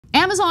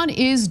Amazon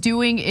is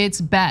doing its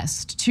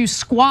best to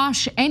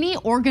squash any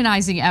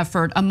organizing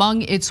effort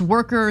among its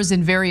workers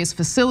in various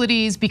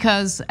facilities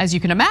because, as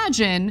you can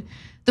imagine,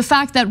 the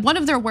fact that one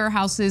of their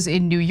warehouses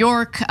in New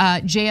York,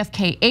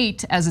 JFK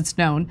 8 as it's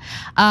known,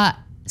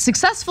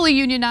 successfully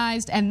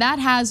unionized, and that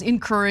has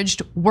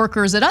encouraged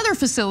workers at other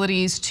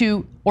facilities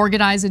to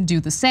organize and do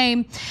the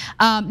same.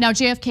 Now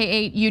JFK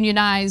 8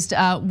 unionized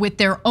with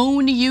their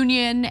own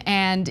union,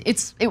 and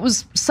it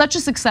was such a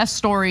success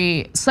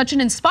story, such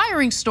an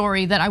inspiring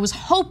story that I was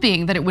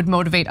hoping that it would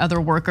motivate other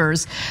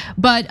workers.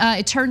 But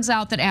it turns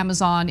out that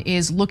Amazon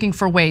is looking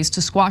for ways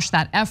to squash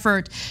that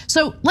effort.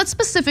 So let's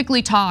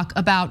specifically talk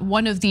about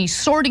one of the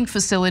sorting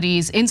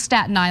facilities in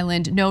Staten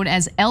Island known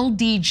as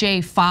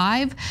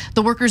LDJ5.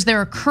 The workers there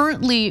are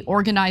currently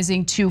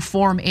organizing to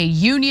form a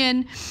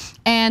union,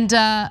 and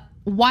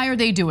why are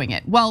they doing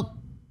it? Well,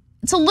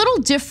 it's a little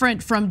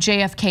different from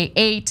JFK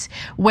 8,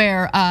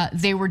 where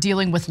they were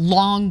dealing with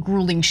long,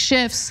 grueling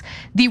shifts.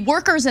 The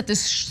workers at this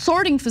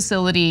sorting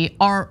facility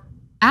are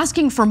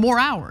asking for more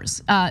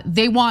hours.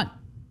 They want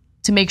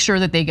to make sure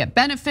that they get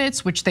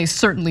benefits, which they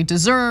certainly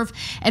deserve,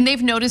 and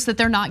they've noticed that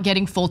they're not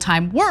getting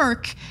full-time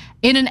work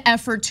in an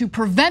effort to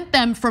prevent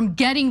them from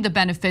getting the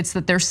benefits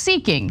that they're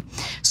seeking.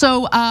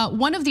 So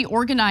one of the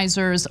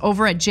organizers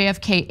over at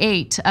JFK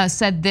 8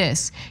 said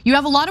this: "You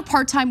have a lot of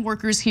part-time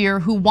workers here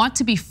who want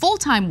to be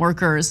full-time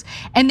workers,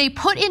 and they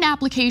put in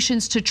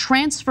applications to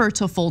transfer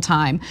to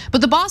full-time.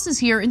 But the bosses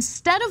here,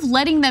 instead of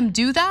letting them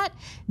do that,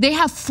 they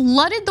have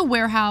flooded the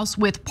warehouse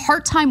with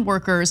part-time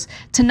workers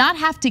to not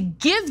have to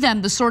give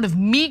them the sort of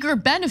meager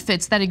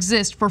benefits that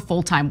exist for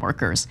full-time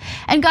workers."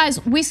 And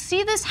guys, we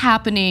see this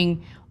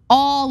happening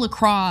all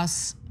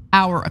across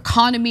our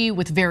economy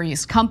with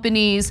various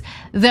companies.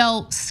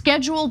 They'll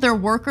schedule their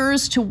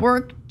workers to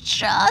work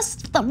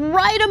just the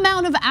right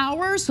amount of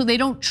hours so they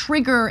don't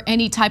trigger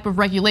any type of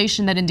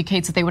regulation that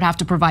indicates that they would have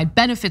to provide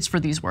benefits for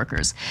these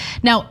workers.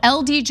 Now,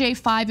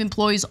 LDJ5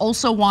 employees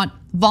also want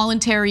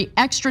voluntary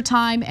extra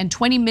time and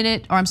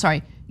 20-minute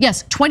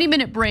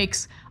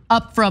breaks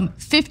up from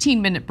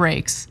 15-minute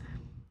breaks,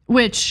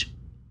 which,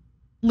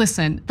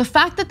 listen, the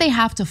fact that they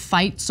have to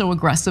fight so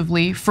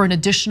aggressively for an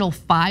additional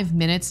 5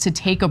 minutes to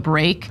take a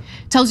break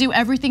tells you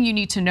everything you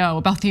need to know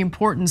about the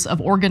importance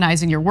of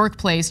organizing your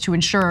workplace to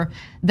ensure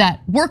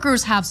that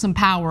workers have some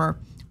power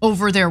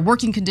over their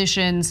working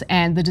conditions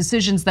and the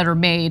decisions that are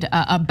made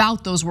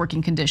about those working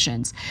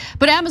conditions.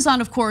 But Amazon,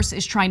 of course,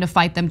 is trying to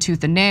fight them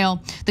tooth and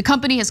nail. The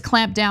company has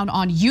clamped down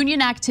on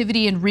union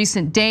activity in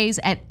recent days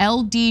at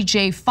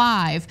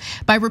LDJ5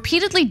 by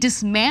repeatedly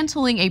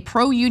dismantling a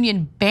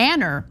pro-union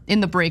banner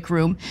in the break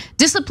room,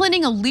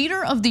 disciplining a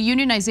leader of the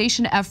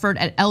unionization effort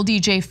at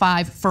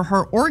LDJ5 for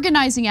her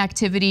organizing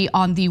activity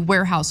on the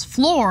warehouse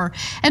floor,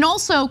 and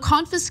also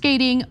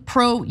confiscating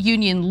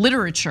pro-union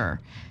literature.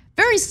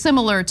 Very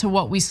similar to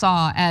what we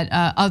saw at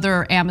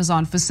other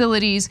Amazon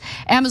facilities.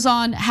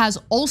 Amazon has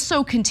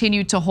also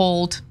continued to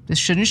hold, this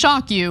shouldn't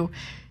shock you,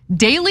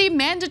 daily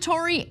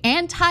mandatory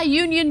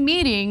anti-union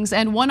meetings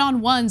and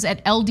one-on-ones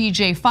at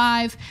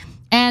LDJ5.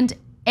 And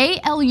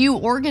ALU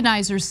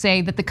organizers say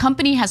that the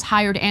company has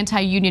hired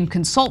anti-union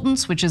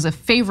consultants, which is a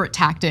favorite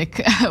tactic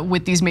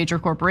with these major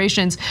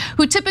corporations,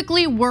 who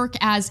typically work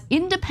as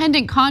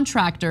independent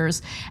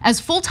contractors, as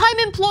full-time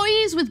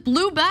employees with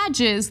blue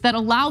badges that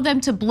allow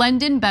them to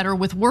blend in better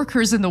with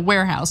workers in the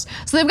warehouse.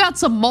 So they've got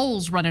some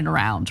moles running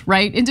around,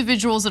 right?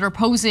 Individuals that are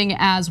posing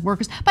as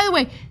workers. By the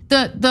way,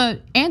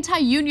 the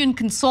anti-union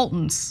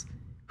consultants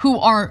who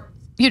are,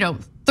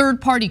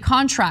 third-party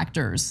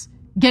contractors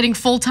getting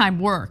full-time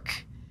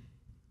work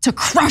to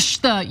crush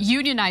the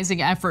unionizing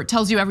effort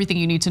tells you everything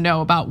you need to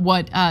know about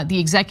what the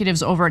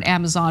executives over at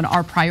Amazon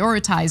are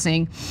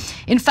prioritizing.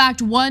 In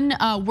fact, one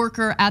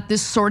worker at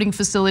this sorting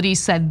facility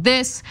said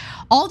this: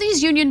 "All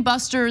these union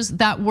busters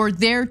that were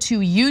there to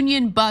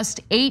union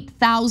bust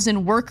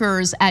 8,000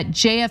 workers at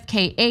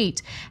JFK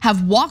 8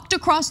 have walked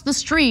across the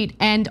street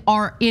and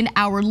are in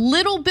our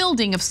little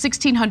building of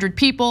 1,600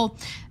 people.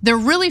 They're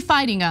really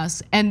fighting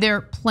us, and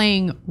they're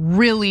playing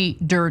really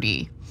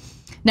dirty."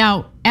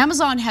 Now,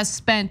 Amazon has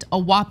spent a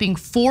whopping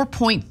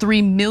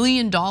 $4.3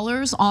 million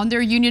on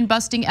their union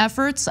busting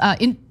efforts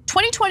in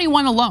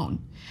 2021 alone.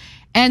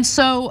 And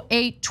so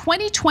a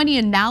 2020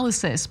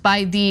 analysis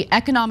by the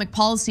Economic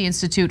Policy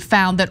Institute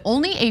found that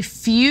only a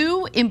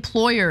few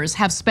employers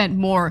have spent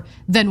more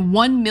than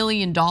 $1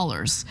 million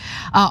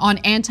on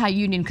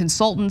anti-union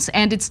consultants,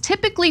 and it's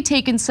typically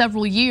taken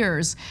several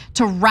years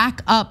to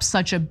rack up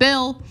such a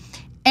bill.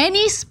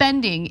 Any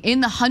spending in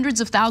the hundreds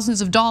of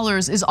thousands of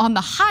dollars is on the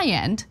high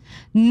end.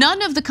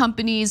 None of the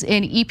companies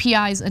in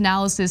EPI's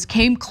analysis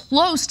came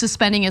close to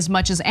spending as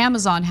much as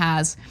Amazon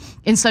has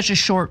in such a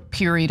short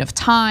period of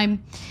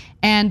time.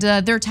 And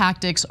their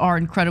tactics are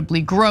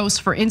incredibly gross.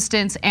 For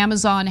instance,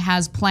 Amazon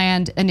has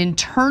planned an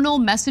internal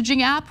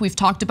messaging app, we've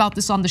talked about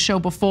this on the show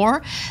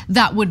before,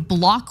 that would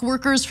block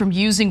workers from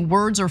using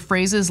words or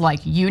phrases like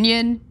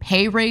union,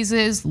 pay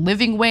raises,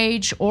 living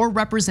wage, or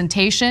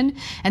representation.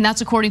 And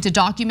that's according to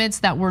documents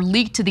that were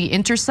leaked to The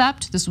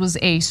Intercept. This was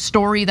a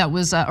story that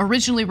was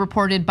originally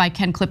reported by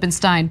Ken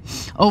Klippenstein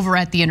over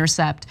at The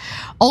Intercept.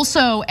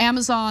 Also,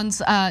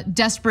 Amazon's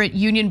desperate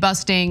union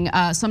busting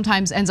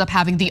sometimes ends up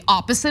having the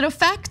opposite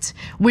effect,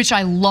 which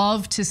I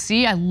love to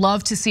see. I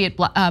love to see it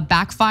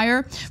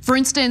backfire. For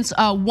instance,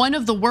 one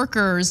of the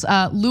workers,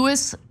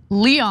 Louis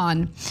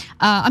Leon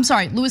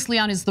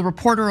is the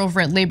reporter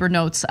over at Labor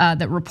Notes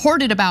that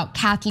reported about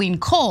Kathleen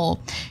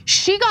Cole.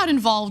 She got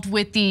involved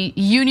with the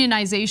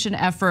unionization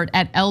effort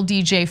at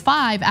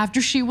LDJ5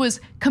 after she was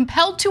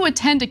compelled to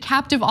attend a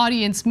captive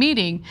audience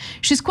meeting.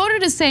 She's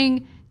quoted as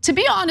saying, "To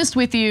be honest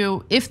with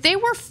you, if they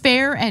were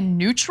fair and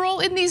neutral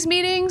in these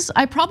meetings,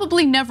 I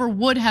probably never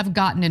would have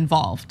gotten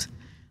involved."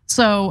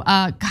 So,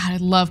 God,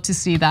 I'd love to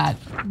see that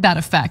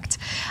effect.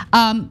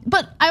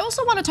 But I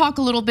also want to talk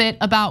a little bit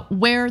about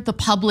where the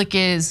public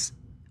is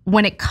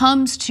when it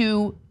comes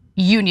to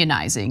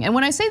unionizing. And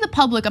when I say the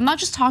public, I'm not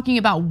just talking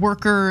about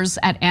workers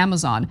at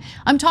Amazon.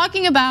 I'm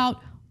talking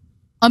about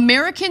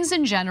Americans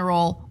in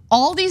general,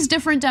 all these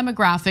different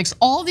demographics,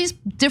 all these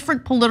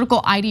different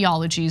political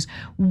ideologies.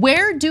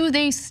 Where do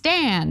they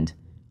stand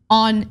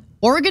on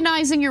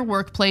organizing your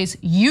workplace,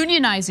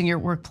 unionizing your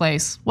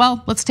workplace?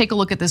 Well, let's take a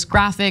look at this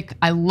graphic.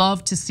 I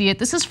love to see it.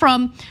 This is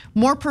from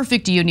More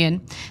Perfect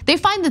Union. They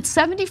find that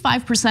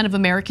 75% of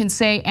Americans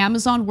say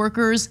Amazon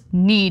workers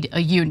need a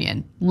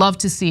union. Love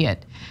to see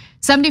it.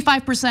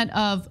 75%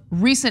 of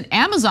recent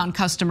Amazon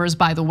customers,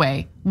 by the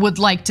way, would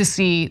like to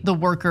see the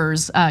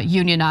workers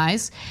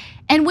unionize.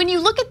 And when you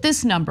look at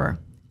this number,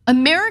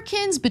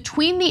 Americans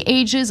between the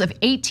ages of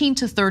 18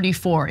 to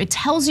 34, it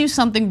tells you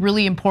something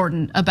really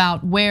important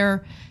about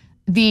where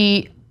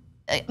the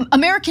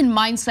American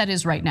mindset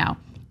is right now.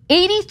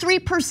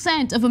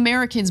 83% of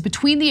Americans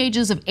between the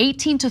ages of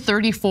 18 to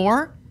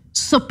 34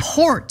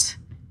 support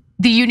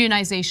the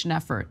unionization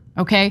effort,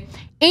 okay?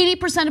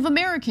 80% of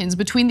Americans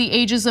between the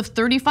ages of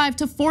 35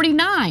 to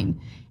 49,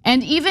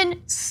 and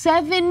even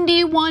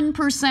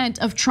 71%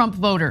 of Trump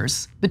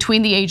voters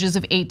between the ages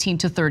of 18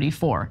 to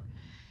 34.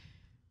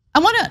 I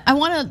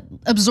wanna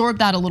absorb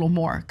that a little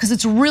more, because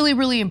it's really,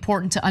 really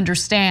important to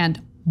understand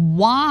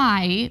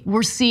why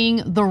we're seeing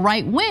the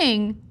right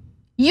wing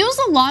use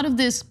a lot of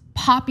this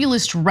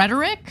populist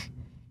rhetoric,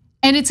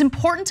 and it's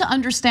important to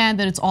understand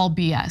that it's all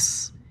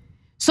BS.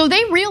 So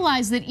they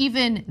realize that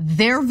even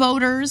their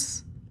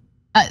voters,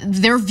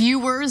 their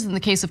viewers, in the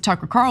case of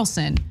Tucker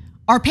Carlson,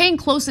 are paying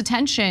close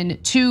attention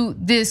to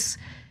this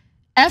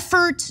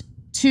effort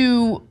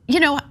to,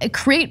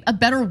 create a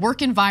better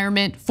work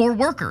environment for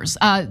workers.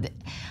 I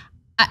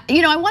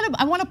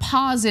want to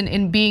pause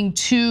in being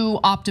too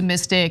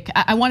optimistic.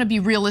 I want to be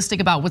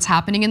realistic about what's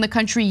happening in the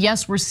country.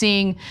 Yes, we're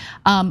seeing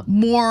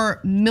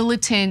more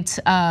militant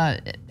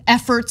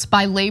efforts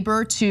by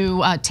labor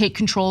to take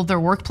control of their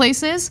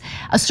workplaces,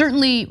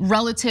 certainly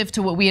relative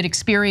to what we had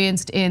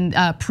experienced in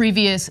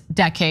previous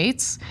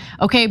decades.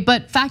 Okay,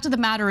 but fact of the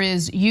matter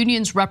is,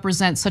 unions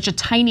represent such a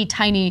tiny,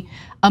 tiny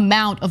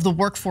amount of the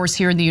workforce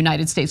here in the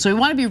United States. So we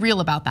want to be real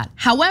about that.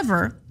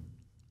 However,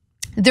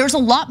 there's a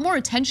lot more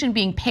attention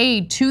being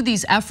paid to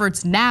these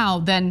efforts now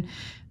than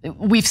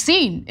we've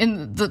seen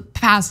in the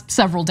past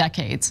several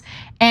decades.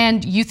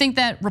 And you think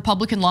that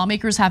Republican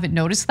lawmakers haven't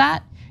noticed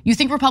that? You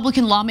think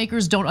Republican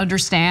lawmakers don't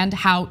understand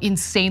how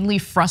insanely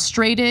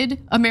frustrated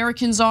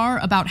Americans are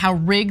about how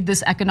rigged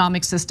this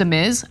economic system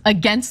is,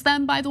 against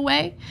them, by the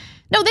way?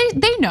 No,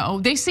 they know,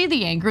 they see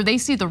the anger, they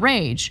see the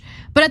rage.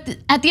 But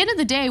at the end of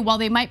the day, while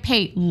they might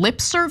pay lip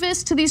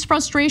service to these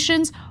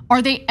frustrations, are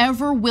they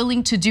ever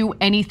willing to do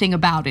anything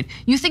about it?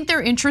 You think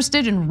they're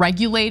interested in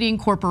regulating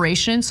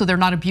corporations so they're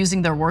not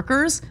abusing their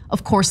workers?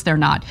 Of course they're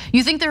not.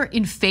 You think they're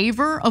in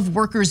favor of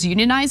workers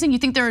unionizing? You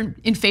think they're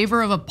in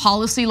favor of a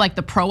policy like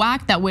the PRO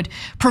Act that would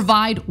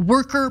provide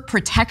worker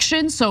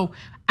protection, so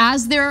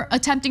as they're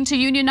attempting to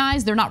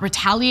unionize, they're not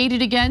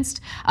retaliated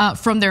against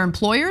from their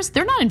employers?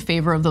 They're not in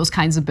favor of those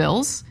kinds of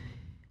bills.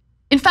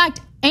 In fact,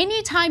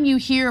 anytime you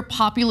hear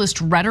populist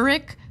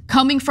rhetoric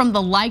coming from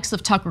the likes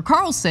of Tucker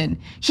Carlson,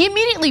 he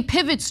immediately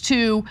pivots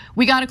to,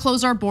 we gotta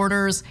close our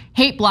borders,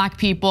 hate black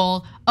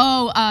people,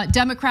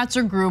 Democrats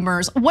are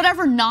groomers,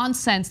 whatever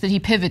nonsense that he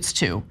pivots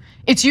to.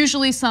 It's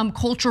usually some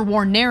culture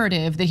war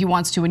narrative that he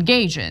wants to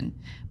engage in.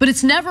 But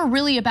it's never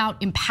really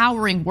about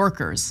empowering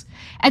workers.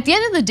 At the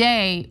end of the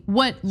day,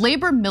 what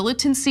labor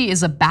militancy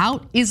is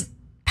about is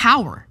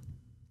power.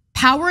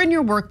 Power in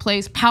your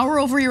workplace, power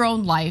over your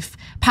own life,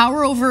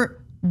 power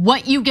over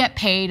what you get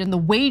paid and the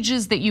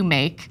wages that you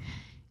make.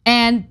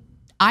 And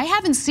I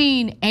haven't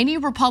seen any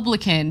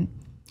Republican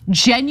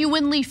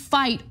genuinely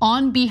fight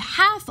on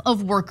behalf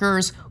of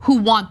workers who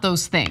want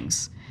those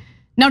things.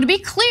 Now, to be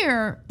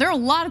clear, there are a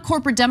lot of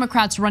corporate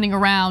Democrats running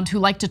around who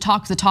like to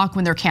talk the talk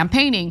when they're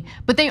campaigning,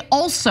 but they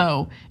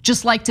also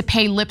just like to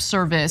pay lip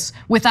service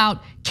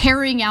without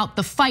carrying out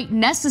the fight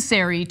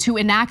necessary to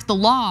enact the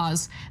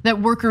laws that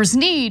workers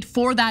need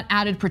for that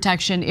added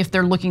protection if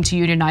they're looking to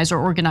unionize or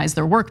organize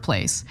their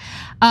workplace.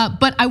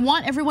 But I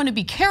want everyone to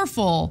be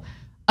careful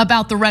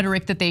about the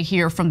rhetoric that they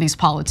hear from these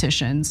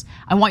politicians.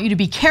 I want you to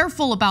be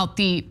careful about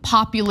the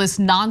populist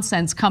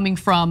nonsense coming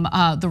from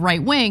the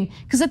right wing,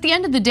 because at the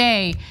end of the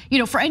day,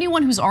 for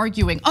anyone who's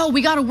arguing, oh,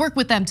 we got to work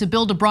with them to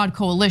build a broad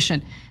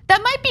coalition,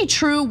 that might be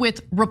true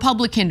with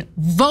Republican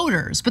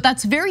voters, but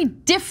that's very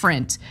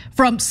different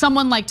from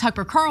someone like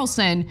Tucker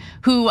Carlson,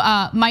 who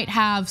might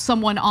have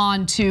someone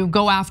on to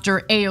go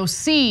after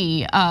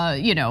AOC,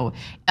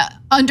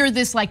 under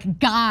this like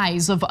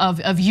guise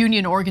of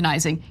union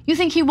organizing. You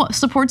think he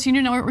supports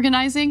union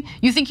organizing?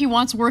 You think he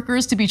wants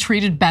workers to be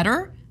treated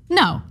better?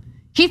 No,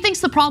 he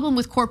thinks the problem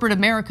with corporate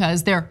America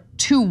is they're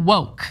too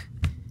woke.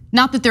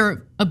 Not that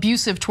they're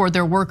abusive toward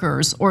their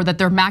workers or that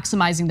they're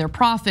maximizing their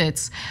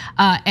profits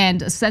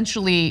and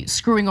essentially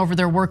screwing over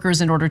their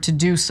workers in order to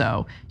do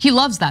so. He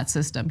loves that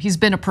system. He's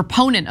been a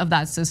proponent of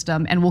that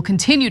system and will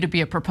continue to be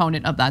a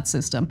proponent of that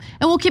system.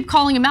 And we'll keep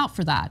calling him out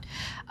for that.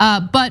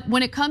 But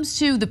when it comes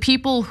to the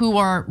people who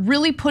are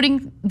really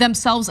putting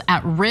themselves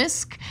at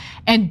risk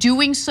and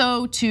doing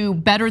so to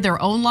better their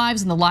own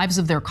lives and the lives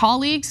of their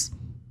colleagues,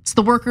 it's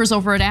the workers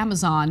over at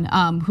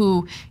Amazon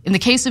who, in the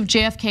case of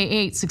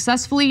JFK8,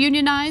 successfully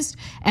unionized,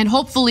 and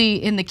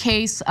hopefully in the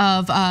case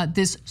of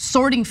this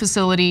sorting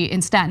facility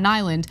in Staten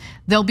Island,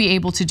 they'll be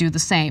able to do the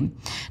same.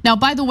 Now,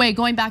 by the way,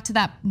 going back to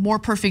that More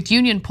Perfect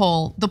Union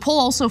poll, the poll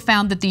also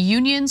found that the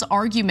union's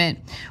argument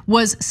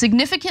was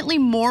significantly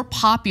more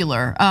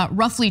popular,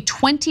 roughly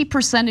 20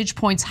 percentage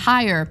points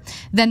higher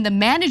than the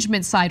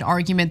management side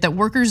argument that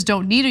workers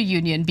don't need a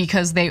union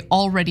because they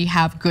already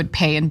have good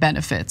pay and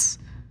benefits.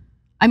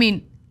 I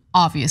mean,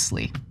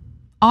 obviously.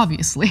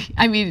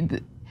 I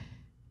mean,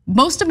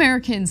 most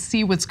Americans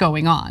see what's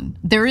going on.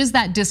 There is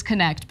that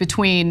disconnect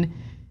between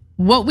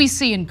what we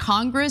see in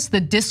Congress,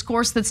 the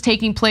discourse that's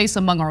taking place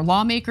among our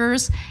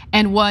lawmakers,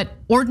 and what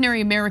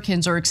ordinary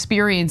Americans are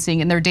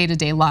experiencing in their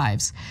day-to-day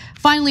lives.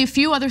 Finally, a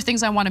few other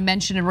things I want to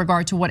mention in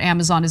regard to what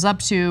Amazon is up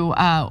to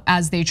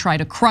as they try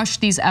to crush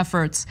these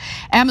efforts.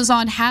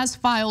 Amazon has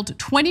filed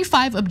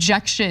 25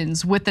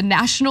 objections with the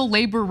National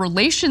Labor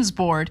Relations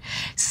Board,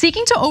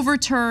 seeking to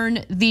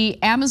overturn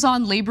the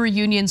Amazon labor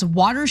union's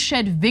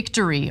watershed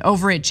victory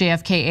over at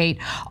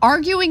JFK8,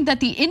 arguing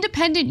that the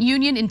independent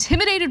union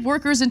intimidated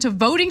workers into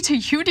voting to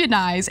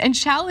unionize and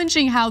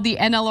challenging how the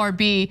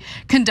NLRB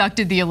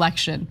conducted the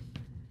election.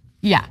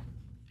 Yeah,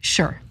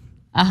 sure,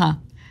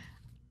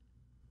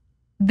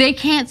 They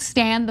can't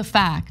stand the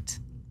fact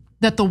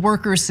that the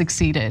workers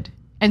succeeded.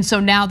 And so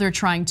now they're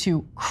trying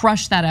to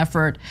crush that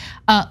effort.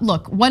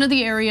 Look, one of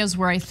the areas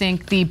where I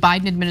think the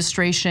Biden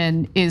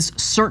administration is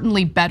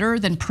certainly better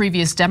than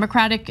previous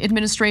Democratic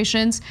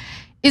administrations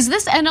is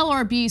this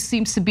NLRB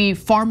seems to be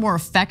far more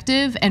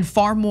effective and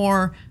far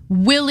more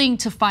willing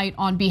to fight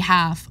on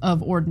behalf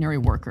of ordinary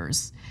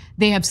workers.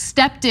 They have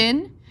stepped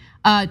in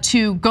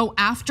to go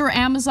after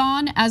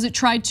Amazon as it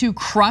tried to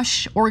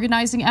crush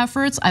organizing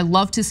efforts. I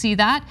love to see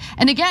that.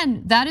 And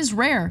again, that is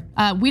rare.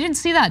 We didn't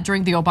see that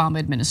during the Obama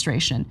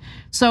administration.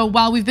 So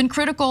while we've been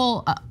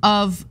critical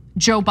of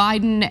Joe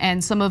Biden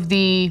and some of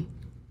the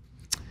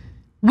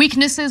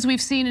weaknesses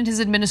we've seen in his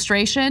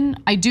administration,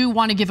 I do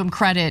want to give him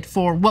credit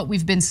for what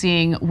we've been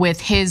seeing with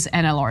his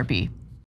NLRB.